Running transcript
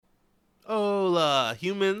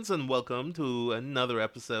humans, and welcome to another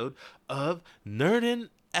episode of Nerdin'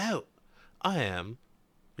 Out. I am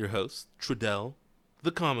your host, Trudell,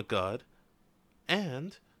 the Comic God,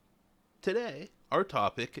 and today our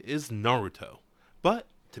topic is Naruto. But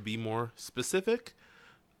to be more specific,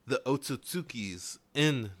 the Otsutsukis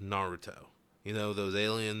in Naruto. You know, those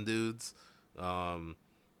alien dudes.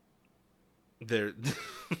 They're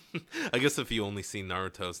I guess if you only see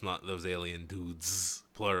Naruto, it's not those alien dudes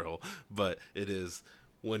plural, but it is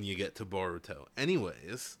when you get to Boruto.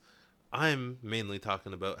 Anyways, I'm mainly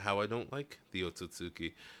talking about how I don't like the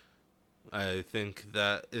Otsutsuki. I think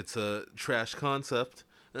that it's a trash concept,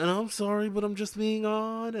 and I'm sorry, but I'm just being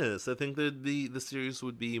honest. I think that the series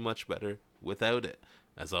would be much better without it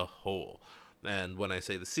as a whole. And when I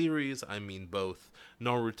say the series, I mean both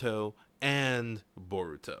Naruto and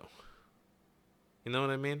Boruto. You know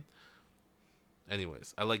what I mean?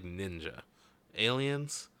 Anyways, I like ninja.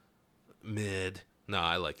 Aliens? Mid. No,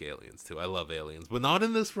 I like aliens too. I love aliens, but not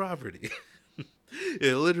in this property.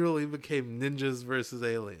 It literally became ninjas versus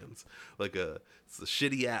aliens. It's a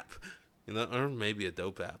shitty app. You know, or maybe a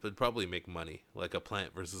dope app. It'd probably make money. Like a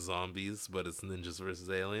Plant versus Zombies, but it's ninjas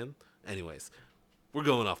versus alien. Anyways, we're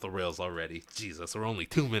going off the rails already. Jesus, we're only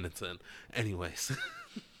 2 minutes in. Anyways.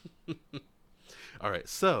 Alright,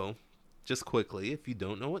 so just quickly, if you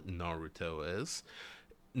don't know what Naruto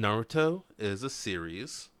is a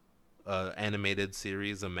series, animated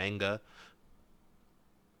series, a manga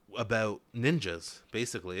about ninjas,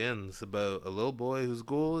 basically, and it's about a little boy whose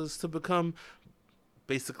goal is to become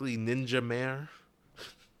basically ninja mayor.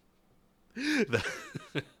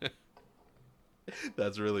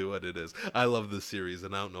 That's really what it is. I love this series,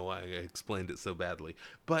 and I don't know why I explained it so badly.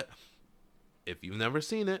 But if you've never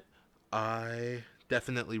seen it, I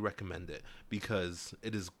definitely recommend it because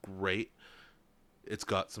it is great. It's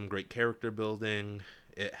got some great character building.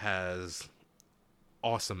 It has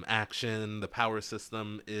awesome action. The power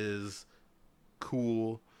system is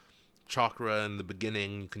cool. Chakra in the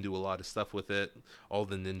beginning, you can do a lot of stuff with it. All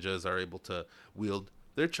the ninjas are able to wield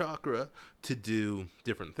their chakra to do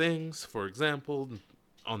different things. For example,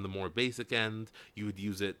 on the more basic end, you would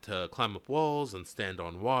use it to climb up walls and stand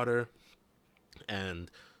on water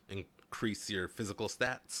and increase your physical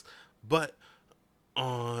stats. But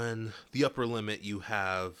on the upper limit, you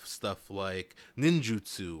have stuff like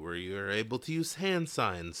ninjutsu, where you're able to use hand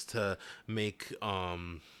signs to make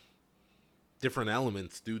different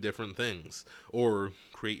elements do different things, or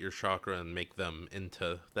create your chakra and make them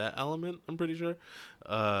into that element, I'm pretty sure.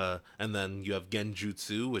 And then you have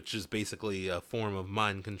genjutsu, which is basically a form of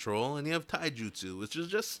mind control, and you have taijutsu, which is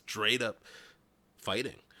just straight up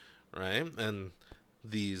fighting, right? And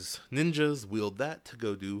these ninjas wield that to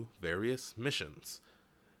go do various missions.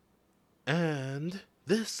 And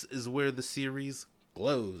this is where the series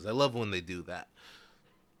glows. I love when they do that.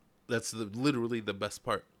 That's literally the best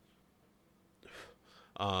part.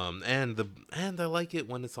 And I like it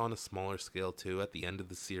when it's on a smaller scale too. At the end of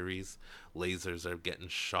the series, lasers are getting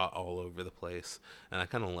shot all over the place, and I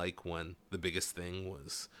kind of like when the biggest thing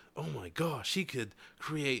was, oh my gosh, he could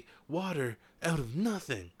create water out of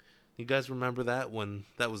nothing. You guys remember that when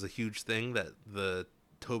that was a huge thing that the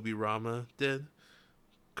Toby Rama did?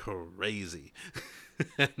 Crazy.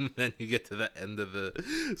 And then you get to the end of the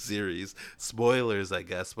series. Spoilers, I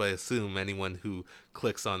guess, but I assume anyone who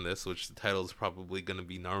clicks on this, which the title is probably going to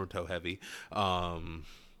be Naruto heavy,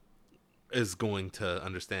 is going to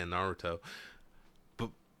understand Naruto. But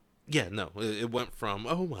yeah, no, it went from,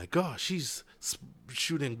 oh my gosh, he's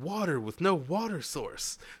shooting water with no water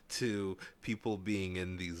source, to people being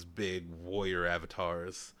in these big warrior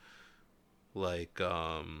avatars, like,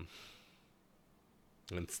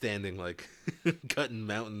 and standing like cutting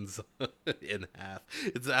mountains in half.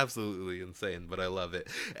 It's absolutely insane, but I love it.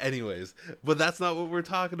 Anyways, but that's not what we're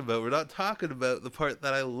talking about. We're not talking about the part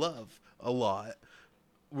that I love a lot.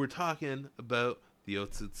 We're talking about the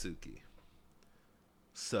Otsutsuki.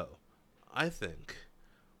 So, I think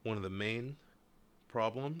one of the main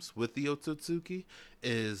problems with the Otsutsuki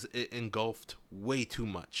is it engulfed way too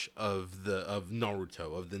much of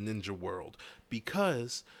Naruto, of the ninja world,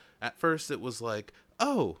 because at first it was like,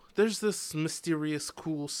 oh, there's this mysterious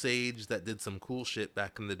cool sage that did some cool shit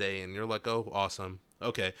back in the day, and you're like, oh, awesome.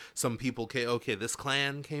 Okay, some people came, okay, this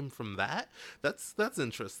clan came from that? That's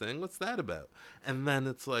interesting. What's that about? And then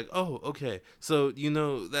it's like, oh, okay, so you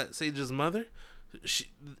know that sage's mother?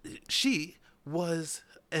 She was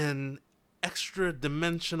an extra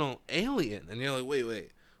dimensional alien. And you're like,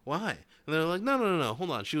 wait, why? And they're like, no, hold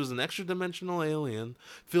on. She was an extra dimensional alien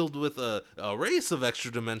filled with a race of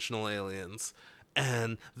extra dimensional aliens.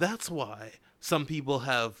 And that's why some people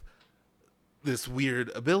have this weird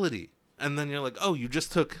ability. And then you're like, oh, you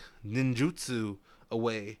just took ninjutsu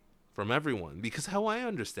away from everyone. Because how I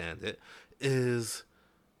understand it is,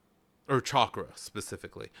 or chakra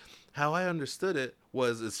specifically, how I understood it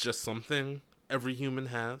was it's just something every human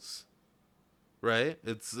has, right?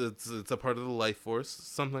 It's a part of the life force,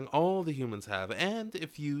 something all the humans have. And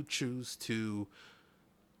if you choose to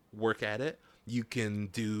work at it, you can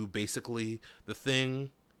do basically the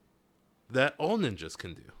thing that all ninjas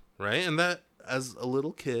can do, right? And that, as a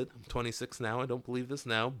little kid, I'm 26 now, I don't believe this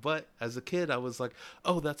now, but as a kid I was like,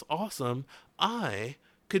 oh, that's awesome, I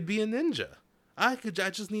could be a ninja. I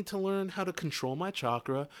just need to learn how to control my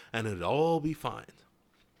chakra and it'd all be fine.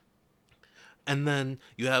 And then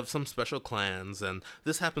you have some special clans, and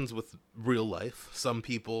this happens with real life. Some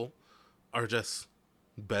people are just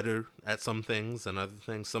better at some things than other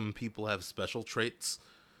things. Some people have special traits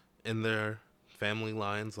in their family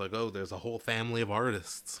lines, like, oh, there's a whole family of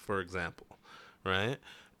artists, for example, right?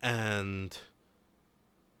 And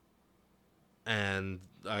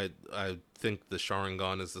I think the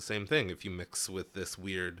Sharingan is the same thing. If you mix with this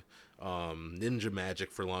weird ninja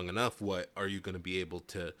magic for long enough, what are you going to be able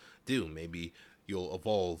to do? Maybe you'll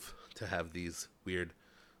evolve to have these weird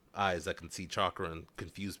eyes that can see chakra and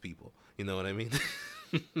confuse people. You know what I mean?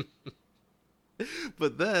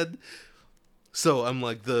 But then, so I'm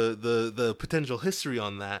like, the potential history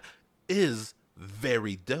on that is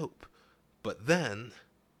very dope. But then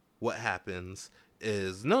what happens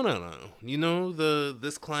is, no. You know,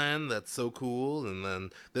 this clan that's so cool, and then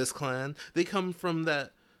this clan, they come from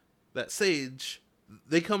that sage.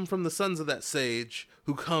 They come from the sons of that sage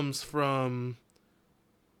who comes from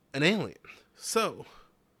an alien. So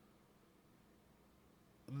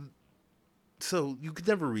you could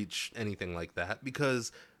never reach anything like that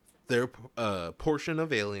because they're a portion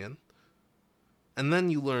of alien. And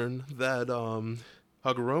then you learn that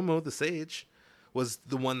Hagoromo, the sage, was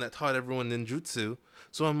the one that taught everyone ninjutsu.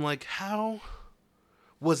 So I'm like, how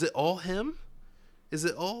was it all him? Is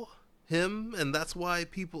it all him? And that's why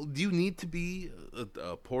people, do you need to be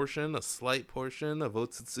a slight portion of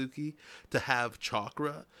Otsutsuki to have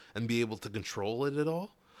chakra and be able to control it at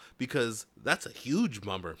all? Because that's a huge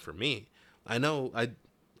bummer for me. I know,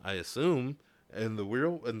 I assume in the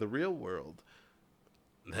real world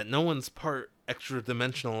that no one's part extra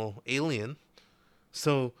dimensional alien.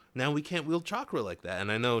 So now we can't wield chakra like that.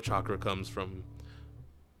 And I know chakra comes from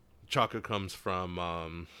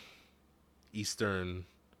Eastern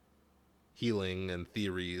healing and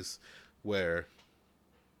theories where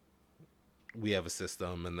we have a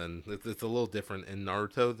system, and then it's a little different in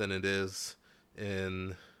Naruto than it is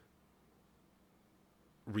in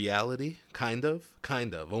reality, kind of,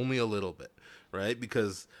 only a little bit, right?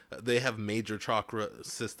 Because they have major chakra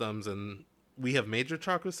systems, and we have major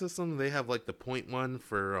chakra systems. They have like the point one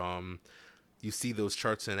for you see those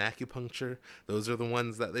charts in acupuncture. Those are the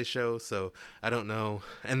ones that they show. So I don't know.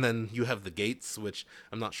 And then you have the gates, which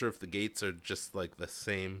I'm not sure if the gates are just like the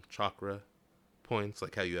same chakra points,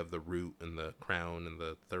 like how you have the root and the crown and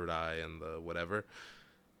the third eye and the whatever.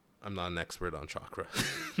 I'm not an expert on chakra.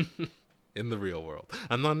 In the real world,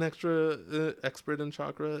 I'm not an expert in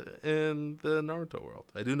chakra in the Naruto world.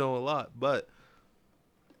 I do know a lot, but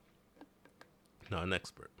not an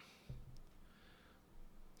expert.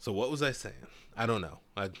 So what was I saying? I don't know.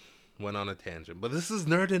 I went on a tangent, but this is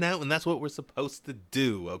nerding out, and that's what we're supposed to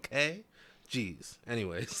do, okay? Jeez.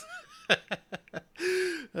 Anyways.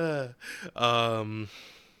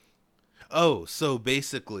 Oh, so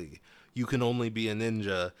basically, you can only be a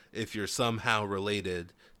ninja if you're somehow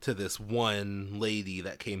related to this one lady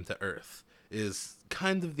that came to Earth, is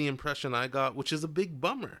kind of the impression I got, which is a big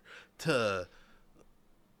bummer to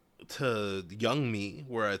young me,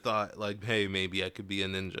 where I thought, like, hey, maybe I could be a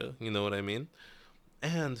ninja, you know what I mean?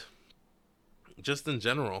 And just in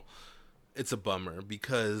general, it's a bummer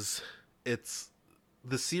because it's,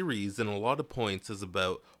 the series in a lot of points is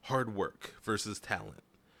about hard work versus talent.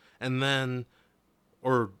 And then,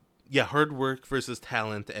 hard work versus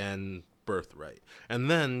talent and birthright. And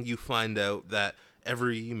then you find out that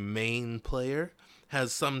every main player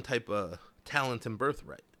has some type of talent and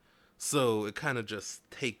birthright. So it kind of just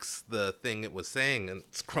takes the thing it was saying and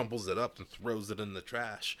crumbles it up and throws it in the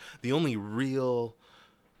trash. The only real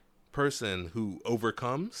person who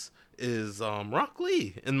overcomes is Rock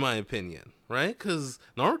Lee, in my opinion, right? Because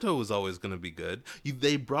Naruto was always going to be good.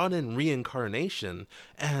 They brought in reincarnation,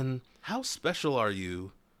 and how special are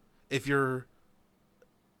you if you're...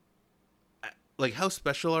 Like, how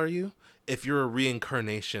special are you if you're a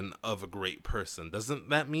reincarnation of a great person? Doesn't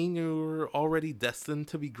that mean you're already destined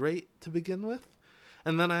to be great to begin with?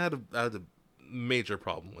 And then I had to major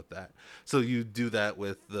problem with that. So you do that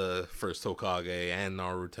with the first Hokage and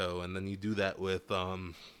Naruto, and then you do that with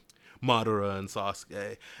Madara and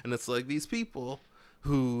Sasuke, and it's like these people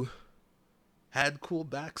who had cool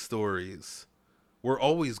backstories were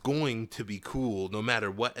always going to be cool no matter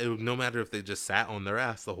what, no matter if they just sat on their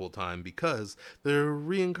ass the whole time, because they're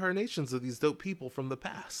reincarnations of these dope people from the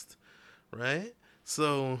past, right?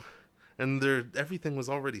 So, and everything was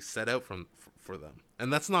already set out for them,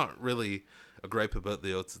 and that's not really a gripe about the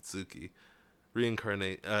Otsutsuki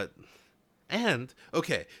reincarnate. And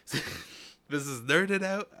okay, this is nerded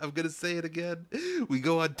out. I'm gonna say it again. We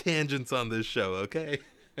go on tangents on this show, okay?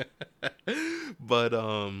 But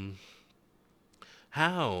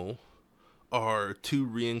how are two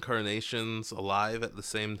reincarnations alive at the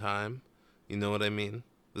same time? You know what I mean?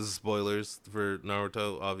 This is spoilers for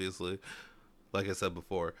Naruto, obviously, like I said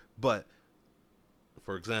before. But,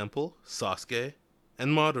 for example, Sasuke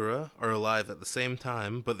and Madara are alive at the same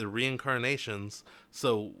time, but they're reincarnations.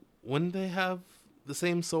 So, wouldn't they have the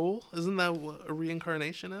same soul? Isn't that what a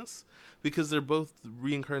reincarnation is? Because they're both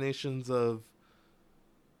reincarnations of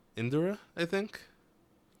Indra, I think.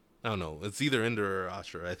 I don't know. It's either Indra or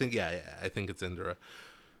Ashura. I think, yeah, I think it's Indra.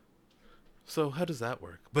 So how does that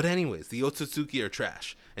work? But anyways, the Otsutsuki are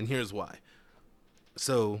trash, and here's why.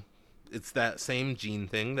 So it's that same gene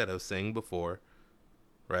thing that I was saying before,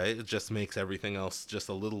 right? It just makes everything else just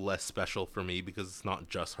a little less special for me because it's not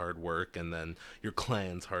just hard work and then your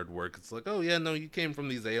clan's hard work. It's like, oh yeah, no, you came from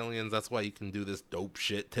these aliens. That's why you can do this dope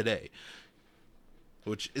shit today.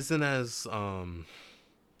 Which isn't as, I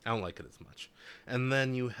don't like it as much. And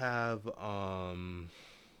then you have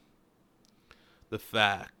the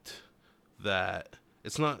fact that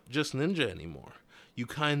it's not just ninja anymore. You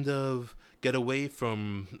kind of get away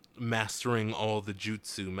from mastering all the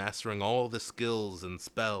jutsu, mastering all the skills and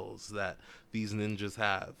spells that these ninjas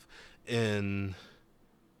have. And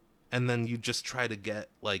then you just try to get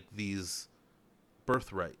like these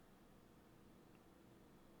birthright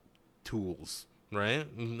tools, right?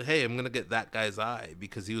 Hey, I'm gonna get that guy's eye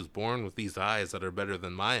because he was born with these eyes that are better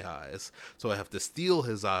than my eyes, so I have to steal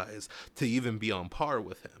his eyes to even be on par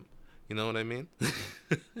with him. You know what I mean?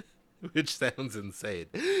 Which sounds insane.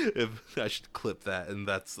 If I should clip that and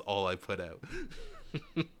that's all I put out.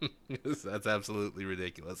 That's absolutely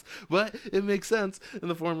ridiculous. But it makes sense in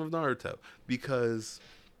the form of Naruto. Because,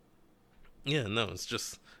 yeah, no, it's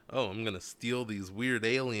just, oh, I'm going to steal these weird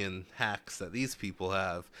alien hacks that these people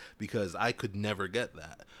have because I could never get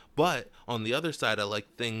that. But on the other side, I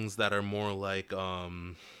like things that are more like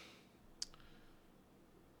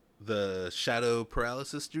the shadow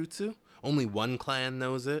paralysis jutsu. Only one clan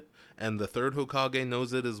knows it, and the third Hokage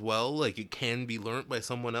knows it as well. Like, it can be learnt by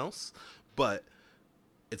someone else, but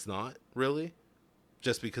it's not really.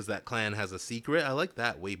 Just because that clan has a secret, I like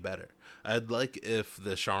that way better. I'd like if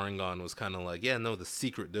the Sharingan was kind of like, yeah, no, the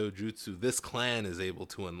secret dojutsu this clan is able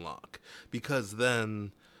to unlock. Because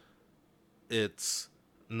then it's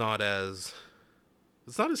not as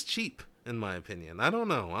cheap, in my opinion. I don't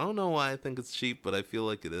know why I think it's cheap, but I feel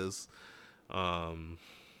like it is.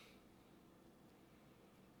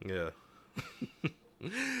 Yeah.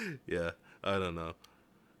 Yeah, I don't know.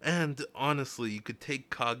 And honestly, you could take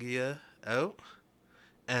Kaguya out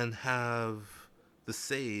and have the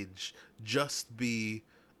sage just be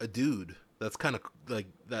a dude that's kind of like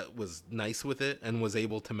that was nice with it and was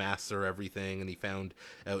able to master everything, and he found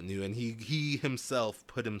out new, and he himself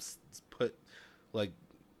put like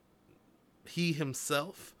he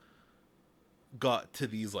himself got to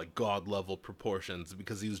these like god level proportions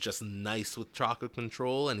because he was just nice with chakra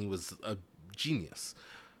control and he was a genius.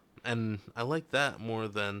 And I like that more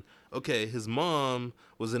than, okay, his mom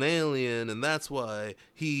was an alien and that's why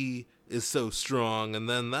he is so strong, and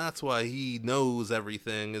then that's why he knows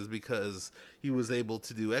everything is because he was able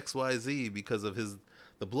to do XYZ because of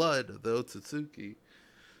the blood of the Otsutsuki.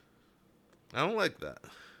 I don't like that.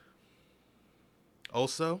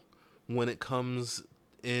 Also, when it comes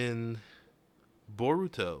in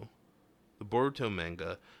Boruto, the Boruto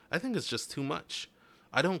manga, I think it's just too much.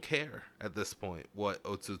 I don't care at this point what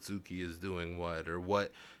Otsutsuki is doing or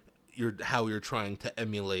how you're trying to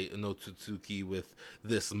emulate an Otsutsuki with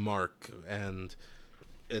this mark, and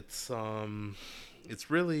it's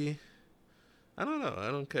really, I don't know, I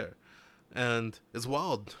don't care. And it's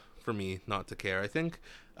wild for me not to care. I think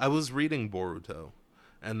I was reading Boruto,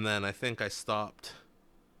 and then I think I stopped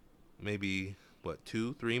maybe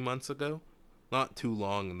 2-3 months ago. Not too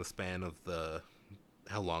long in the span of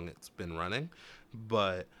how long it's been running,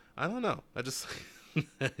 but I don't know. I just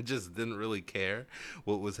I just didn't really care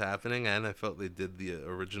what was happening, and I felt they did the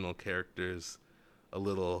original characters a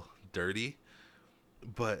little dirty.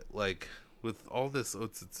 But like with all this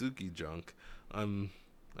Otsutsuki junk, um,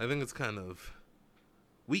 I think it's kind of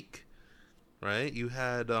weak, right? You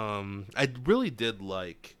had I really did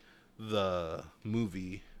like the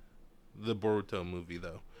movie, the Boruto movie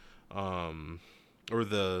though. Um or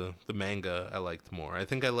the manga I liked more. I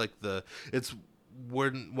think I liked the it's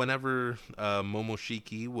whenever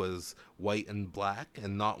Momoshiki was white and black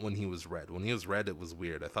and not when he was red. When he was red it was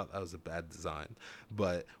weird. I thought that was a bad design.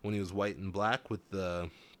 But when he was white and black with the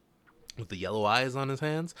yellow eyes on his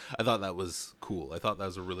hands, I thought that was cool. I thought that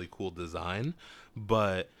was a really cool design.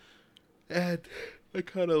 But and I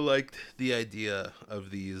kind of liked the idea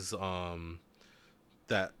of these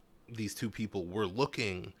that these two people were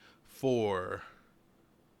looking for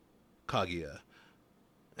Kaguya,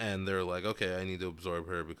 and they're like, okay, I need to absorb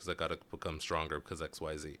her because I gotta become stronger because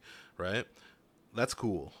XYZ, right? That's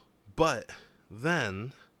cool. But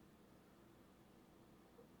then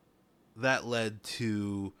that led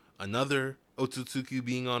to another Otsutsuki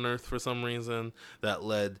being on Earth for some reason. That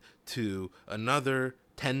led to another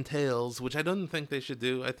 10 Tails, which I don't think they should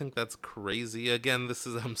do. I think that's crazy. Again, this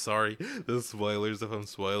is, I'm sorry, the spoilers if I'm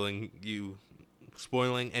spoiling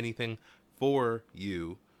anything for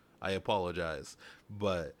you. I apologize.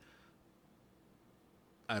 But,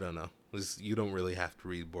 I don't know. You don't really have to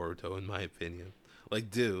read Boruto, in my opinion.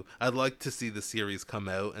 Like, I'd like to see the series come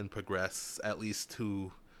out and progress at least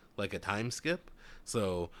to like a time skip.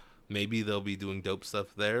 So maybe they'll be doing dope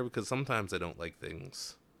stuff there because sometimes I don't like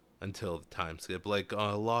things until the time skip. Like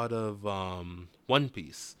a lot of One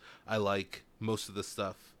Piece, I like most of the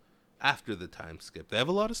stuff after the time skip. They have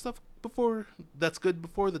a lot of stuff before that's good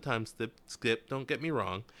before the time skip. Don't get me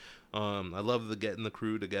wrong. I love the getting the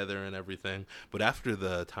crew together and everything, but after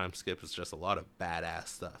the time skip, it's just a lot of badass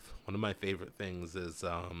stuff. One of my favorite things is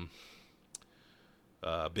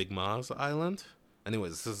Big Ma's Island.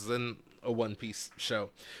 Anyways, this is in a One Piece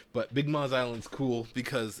show, but Big Ma's Island's cool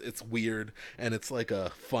because it's weird and it's like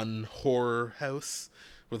a fun horror house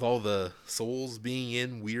with all the souls being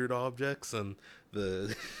in weird objects and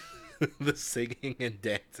the the singing and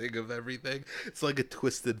dancing of everything. It's like a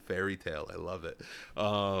twisted fairy tale. I love it.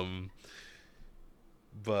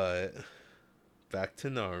 But back to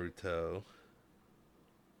Naruto.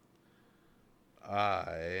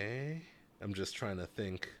 I am just trying to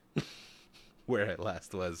think where I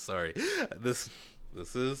last was. Sorry. This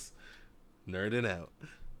is nerding out.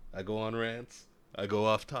 I go on rants. I go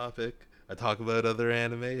off topic. I talk about other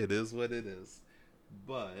anime. It is what it is.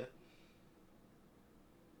 But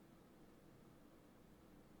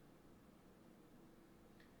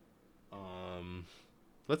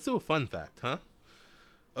let's do a fun fact, huh?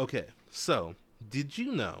 Okay. So, did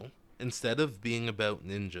you know instead of being about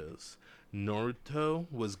ninjas, Naruto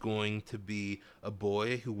was going to be a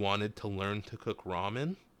boy who wanted to learn to cook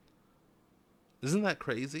ramen? Isn't that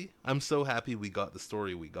crazy? I'm so happy we got the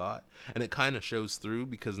story we got. And it kind of shows through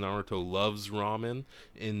because Naruto loves ramen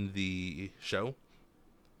in the show,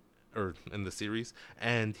 or in the series,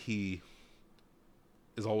 and he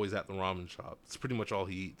is always at the ramen shop. It's pretty much all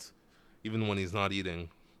he eats. Even when he's not eating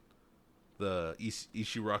the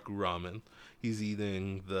Ishiraku ramen, he's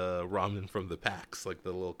eating the ramen from the packs, like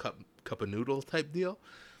the little cup of noodle type deal.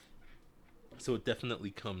 So it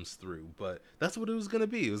definitely comes through, but that's what it was gonna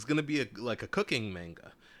be. It was gonna be like a cooking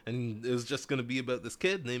manga, and it was just gonna be about this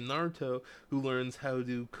kid named Naruto who learns how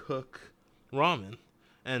to cook ramen,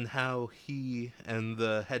 and how he and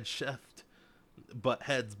the head chef butt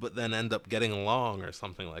heads, but then end up getting along or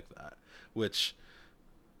something like that, which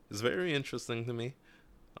is very interesting to me.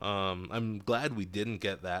 I'm glad we didn't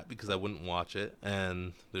get that because I wouldn't watch it,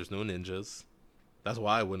 and there's no ninjas. That's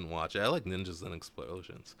why I wouldn't watch it. I like ninjas and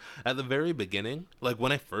explosions. At the very beginning, like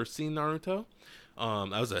when I first seen Naruto,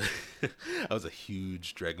 I was a I was a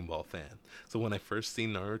huge Dragon Ball fan. So when I first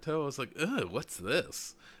seen Naruto, I was like, ugh, what's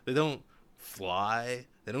this? They don't fly,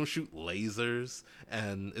 they don't shoot lasers,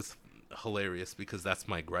 and it's hilarious because that's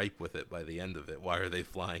my gripe with it by the end of it. Why are they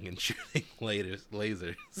flying and shooting lasers?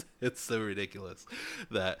 It's so ridiculous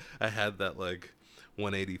that I had that like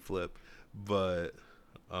 180 flip. But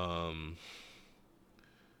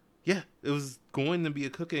yeah, it was going to be a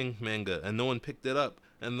cooking manga, and no one picked it up.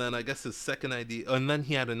 And then I guess his second idea, and then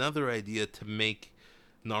he had another idea to make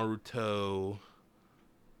Naruto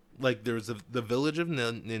like there was the village of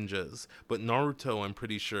ninjas, but Naruto, I'm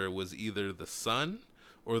pretty sure, was either the son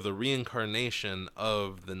or the reincarnation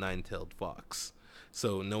of the nine-tailed fox.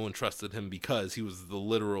 So no one trusted him because he was the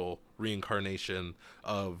literal reincarnation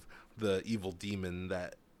of the evil demon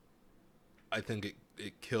that I think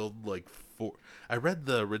it killed like four. I read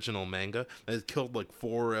the original manga. It killed like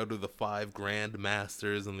 4 out of the 5 Grand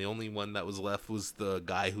Masters, and the only one that was left was the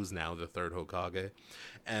guy who's now the third Hokage.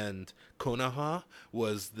 And Konoha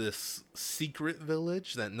was this secret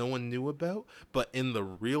village that no one knew about, but in the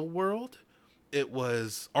real world, it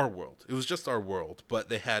was our world. It was just our world, but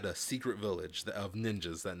they had a secret village of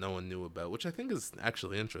ninjas that no one knew about, which I think is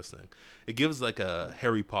actually interesting. It gives like a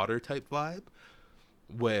Harry Potter type vibe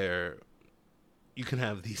where you can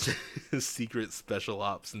have these secret special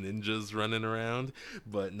ops ninjas running around,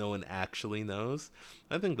 but no one actually knows.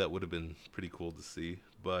 I think that would have been pretty cool to see,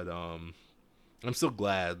 but I'm so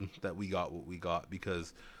glad that we got what we got,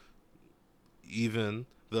 because even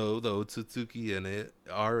though the Otsutsuki in it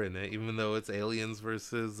are in it, even though it's aliens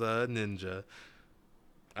versus ninja,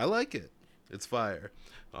 I like it. It's fire.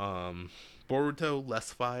 Boruto,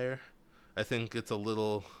 less fire. I think it's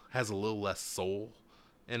has a little less soul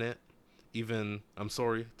in it. Even, I'm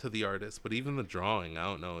sorry to the artist, but even the drawing, I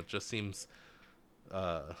don't know, it just seems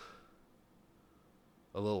a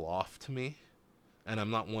little off to me. And I'm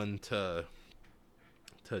not one to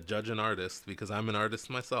judge an artist, because I'm an artist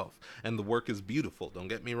myself, and the work is beautiful, don't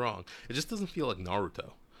get me wrong. It just doesn't feel like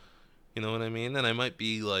Naruto. You know what I mean? And I might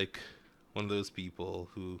be like one of those people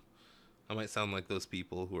who I might sound like those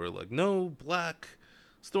people who are like, no black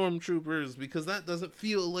stormtroopers, because that doesn't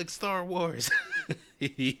feel like Star Wars.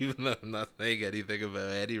 Even though I'm not saying anything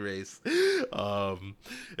about any race.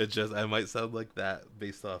 It's just, I might sound like that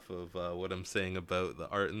based off of what I'm saying about the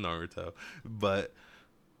art in Naruto. But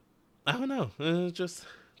I don't know. It just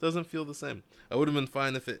doesn't feel the same. I would have been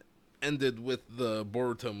fine if it ended with the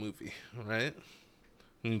Boruto movie, right?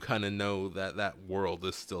 You kind of know that that world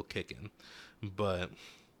is still kicking. But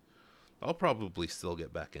I'll probably still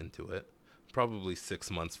get back into it. Probably 6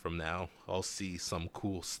 months from now, I'll see some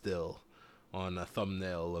cool still on a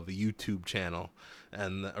thumbnail of a YouTube channel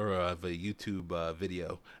or of a YouTube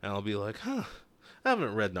video, and I'll be like, huh, I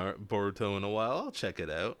haven't read Boruto in a while. I'll check it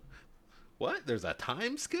out. What? There's a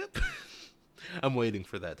time skip? I'm waiting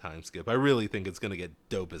for that time skip. I really think it's going to get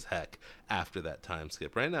dope as heck after that time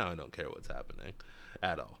skip. Right now, I don't care what's happening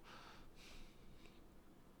at all.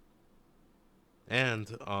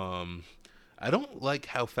 And, I don't like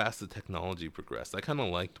how fast the technology progressed. I kind of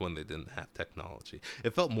liked when they didn't have technology.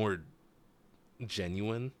 It felt more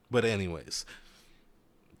genuine. But anyways,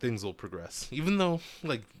 things will progress. Even though,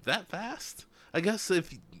 like, that fast? I guess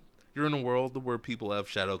if you're in a world where people have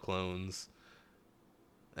shadow clones,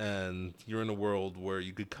 and you're in a world where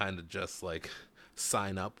you could kind of just, like,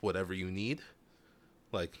 sign up whatever you need.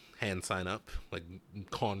 Like, hand sign up. Like,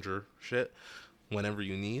 conjure shit whenever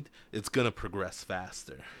you need. It's gonna progress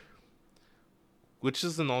faster. Which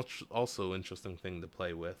is an also interesting thing to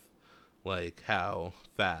play with. Like, how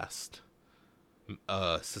fast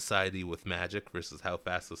a society with magic versus how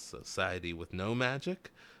fast a society with no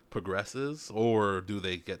magic progresses, or do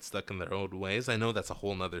they get stuck in their own ways? I know that's a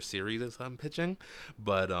whole nother series I'm pitching,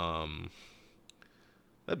 but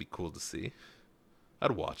that'd be cool to see.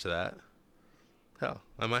 I'd watch that. Hell,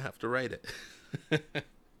 I might have to write it.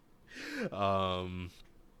 I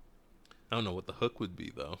don't know what the hook would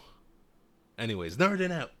be, though. Anyways,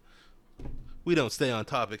 nerding out. We don't stay on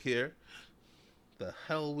topic here. The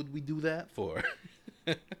hell would we do that for?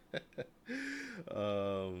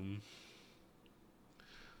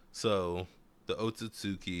 So, the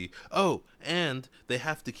Otsutsuki. Oh, and they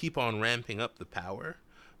have to keep on ramping up the power.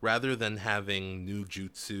 Rather than having new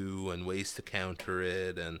jutsu and ways to counter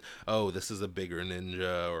it, and, oh, this is a bigger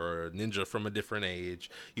ninja, or a ninja from a different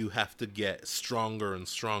age, you have to get stronger and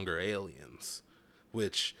stronger aliens.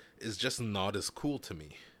 Which is just not as cool to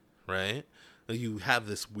me, right? You have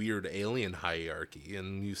this weird alien hierarchy,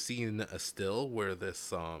 and you've seen a still where there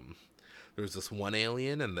was this one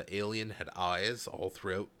alien, and the alien had eyes all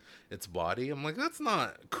throughout its body. I'm like, that's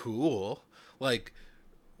not cool. Like,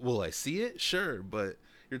 will I see it? Sure, but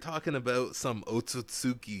you're talking about some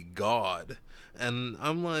Otsutsuki god, and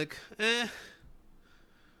I'm like,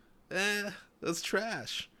 that's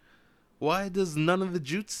trash. Why does none of the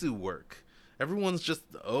jutsu work? Everyone's just,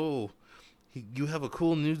 oh, you have a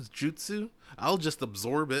cool new jutsu? I'll just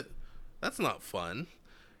absorb it. That's not fun.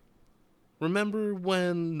 Remember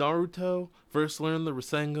when Naruto first learned the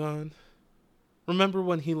Rasengan? Remember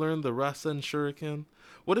when he learned the Rasen Shuriken?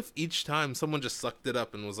 What if each time someone just sucked it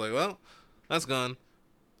up and was like, well, that's gone.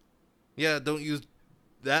 Yeah, don't use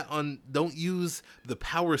the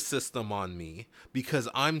power system on me because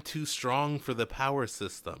I'm too strong for the power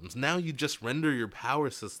systems. Now you just render your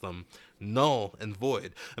power system null and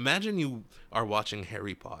void. Imagine you are watching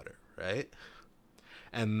Harry Potter, right?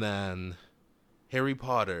 And then Harry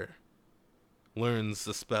Potter learns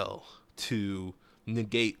the spell to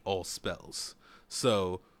negate all spells.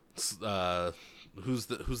 So, who's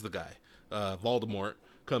the guy? Voldemort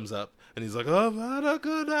comes up and he's like, Avada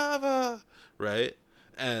Kedavra, right?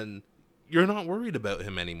 And you're not worried about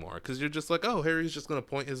him anymore because you're just like, oh, Harry's just gonna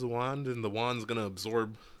point his wand and the wand's gonna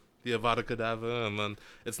absorb the Avada Kedavra, and then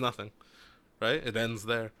it's nothing, right? It ends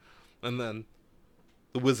there, and then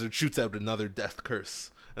the wizard shoots out another death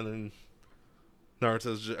curse, and then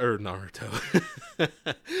Naruto,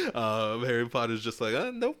 Harry Potter's just like,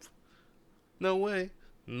 nope, no way,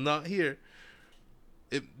 not here.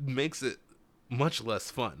 It makes it much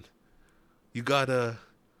less fun. You gotta,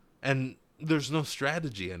 and there's no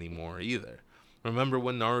strategy anymore either. Remember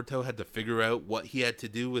when Naruto had to figure out what he had to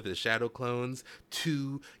do with his shadow clones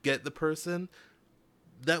to get the person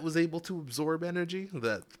that was able to absorb energy?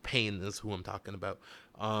 That Pain is who I'm talking about.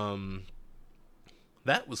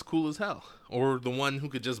 That was cool as hell. Or the one who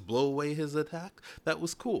could just blow away his attack. That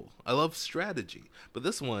was cool. I love strategy. But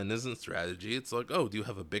this one isn't strategy. It's like, oh, do you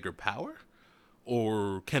have a bigger power?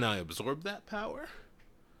 Or can I absorb that power?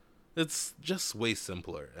 It's just way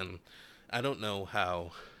simpler. And I don't know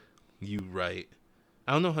how you write.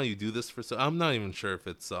 I don't know how you do this for. So I'm not even sure if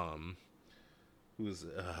it's who's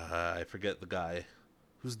I forget the guy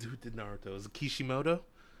who did Naruto. Is it Kishimoto?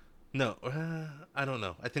 No, I don't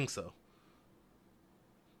know. I think so.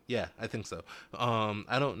 Yeah, I think so.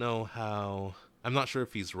 I don't know how. I'm not sure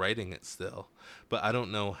if he's writing it still, but I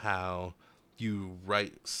don't know how you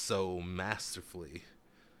write so masterfully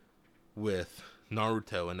with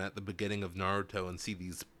Naruto and at the beginning of Naruto and see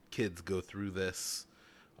these kids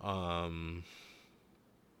um,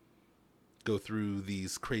 go through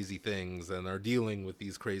these crazy things and are dealing with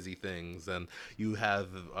these crazy things, and you have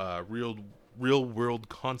real world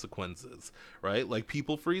consequences, right? Like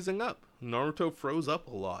people freezing up. Naruto froze up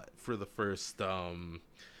a lot for the first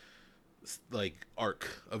like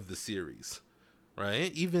arc of the series,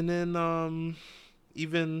 right? Even in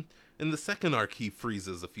the second arc he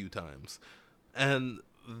freezes a few times. And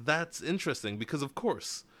that's interesting because of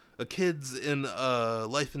course a kid's in a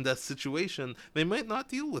life and death situation, they might not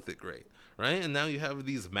deal with it great, right? And now you have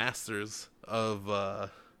these masters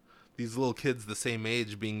of these little kids the same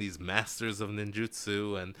age being these masters of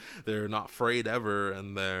ninjutsu, and they're not afraid ever,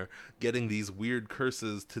 and they're getting these weird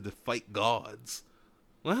curses to fight gods.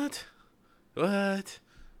 What? That's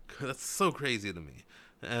so crazy to me.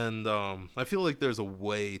 And I feel like there's a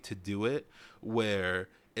way to do it where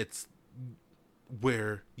it's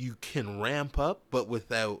where you can ramp up but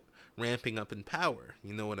without ramping up in power.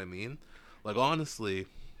 You know what I mean? Like honestly,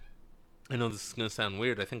 I know this is gonna sound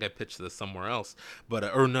weird. I think I pitched this somewhere else, but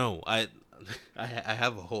or no, I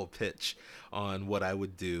have a whole pitch on what I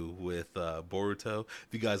would do with Boruto. If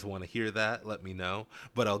you guys want to hear that, let me know.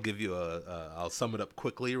 But I'll give you I'll sum it up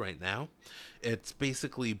quickly right now. It's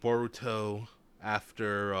basically Boruto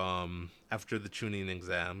after the tuning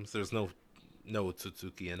exams. There's no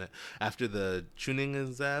Otsutsuki in it. After the tuning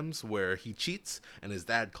exams where he cheats and his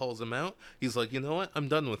dad calls him out, he's like, you know what? I'm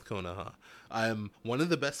done with Konoha. I'm one of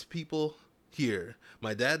the best people here.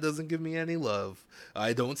 My dad doesn't give me any love.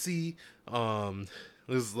 I don't see it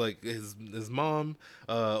was like his mom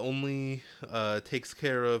only takes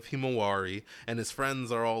care of Himawari, and his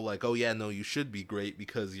friends are all like, oh yeah, no, you should be great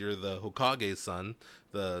because you're the Hokage's son,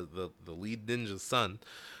 the lead ninja's son.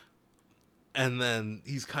 And then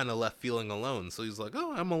he's kind of left feeling alone. So he's like,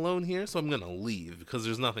 oh, I'm alone here, so I'm going to leave because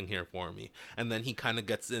there's nothing here for me. And then he kind of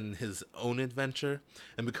gets in his own adventure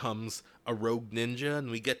and becomes a rogue ninja.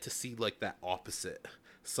 And we get to see like that opposite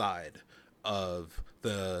side of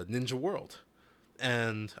the ninja world.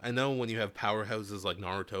 And I know when you have powerhouses like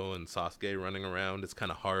Naruto and Sasuke running around, it's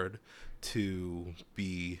kind of hard to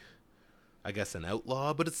be, I guess, an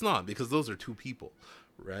outlaw. But it's not, because those are two people,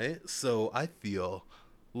 right? So I feel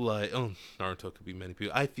like, oh, Naruto could be many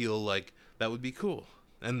people. I feel like that would be cool.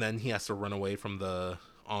 And then he has to run away from the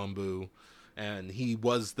Anbu, and he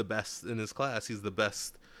was the best in his class. He's the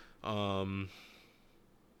best, I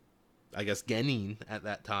guess, Genin at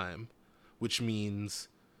that time, which means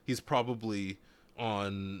he's probably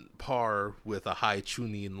on par with a high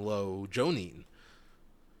Chunin, low Jonin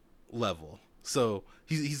level. So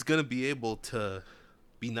he's gonna be able to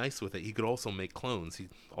be nice with it. He could also make clones. He's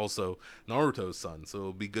also Naruto's son, so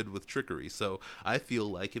it'll be good with trickery. So I feel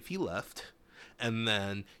like if he left and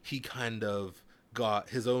then he kind of got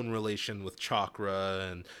his own relation with chakra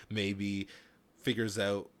and maybe figures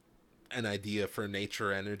out an idea for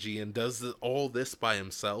nature energy and does all this by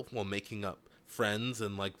himself while making up friends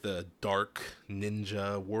in like the dark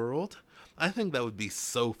ninja world, I think that would be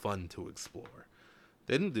so fun to explore.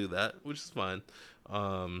 They didn't do that, which is fine.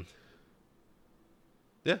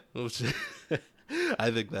 Yeah,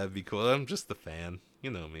 I think that'd be cool. I'm just a fan.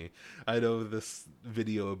 You know me. I know this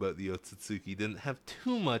video about the Otsutsuki didn't have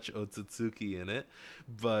too much Otsutsuki in it,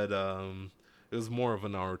 but it was more of a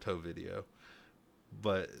Naruto video.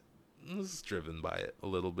 But I was driven by it a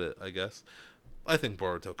little bit, I guess. I think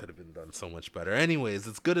Boruto could have been done so much better. Anyways,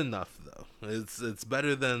 it's good enough though. It's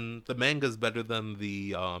better than the manga's better than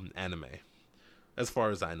the anime. As far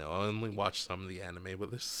as I know, I only watched some of the anime, but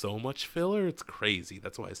there's so much filler, it's crazy.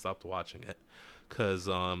 That's why I stopped watching it. Cause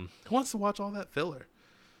who wants to watch all that filler?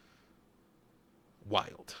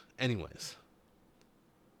 Wild. Anyways,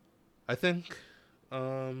 I think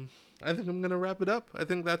I think I'm gonna wrap it up. I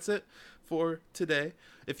think that's it for today.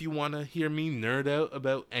 If you wanna hear me nerd out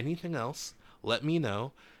about anything else, let me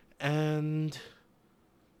know. And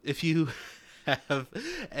if you have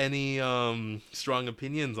any strong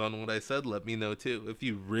opinions on what I said, let me know too. If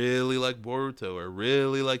you really like Boruto or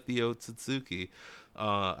really like the Otsutsuki,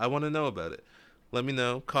 I want to know about it. Let me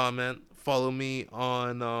know. Comment. Follow me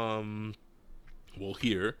on well,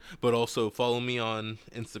 here, but also follow me on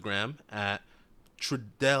Instagram at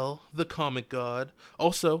Tridell the Comic God.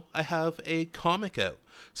 Also, I have a comic out,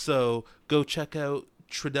 so go check out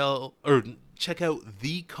Tridell, or check out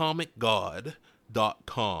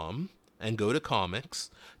thecomicgod.com and go to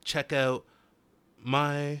comics. Check out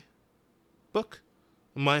my book,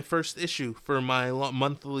 my first issue for my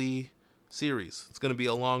monthly series. It's going to be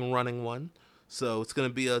a long running one, so it's going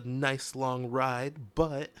to be a nice long ride,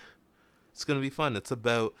 but it's going to be fun. It's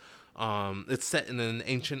about it's set in an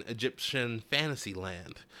ancient Egyptian fantasy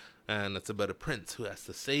land, and it's about a prince who has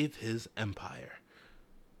to save his empire.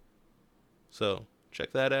 So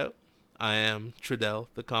check that out. I am Tridell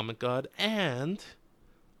the Comic God, and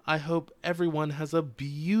I hope everyone has a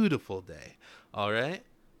beautiful day. All right?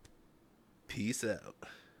 Peace out.